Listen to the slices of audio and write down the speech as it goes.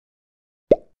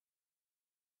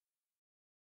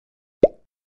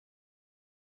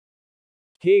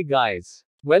Hey guys,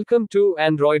 welcome to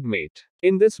Android Mate.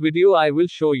 In this video I will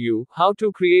show you how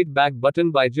to create back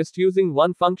button by just using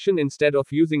one function instead of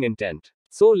using intent.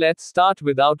 So let's start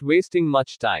without wasting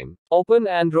much time. Open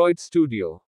Android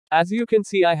Studio. As you can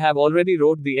see, I have already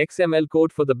wrote the XML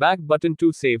code for the back button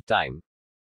to save time.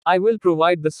 I will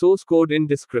provide the source code in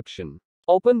description.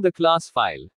 Open the class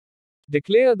file.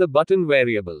 Declare the button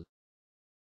variable.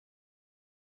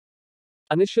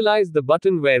 Initialize the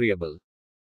button variable.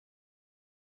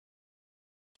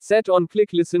 Set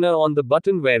onClickListener on the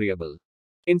button variable.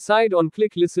 Inside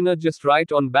onClickListener, just write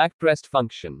onBackPressed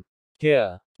function.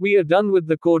 Here, we are done with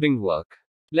the coding work.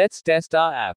 Let's test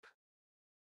our app.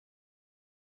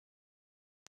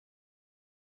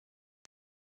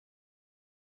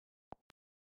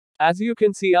 As you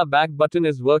can see, our back button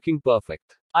is working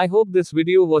perfect. I hope this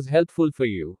video was helpful for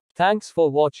you. Thanks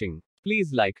for watching.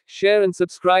 Please like, share and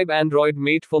subscribe Android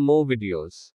Mate for more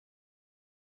videos.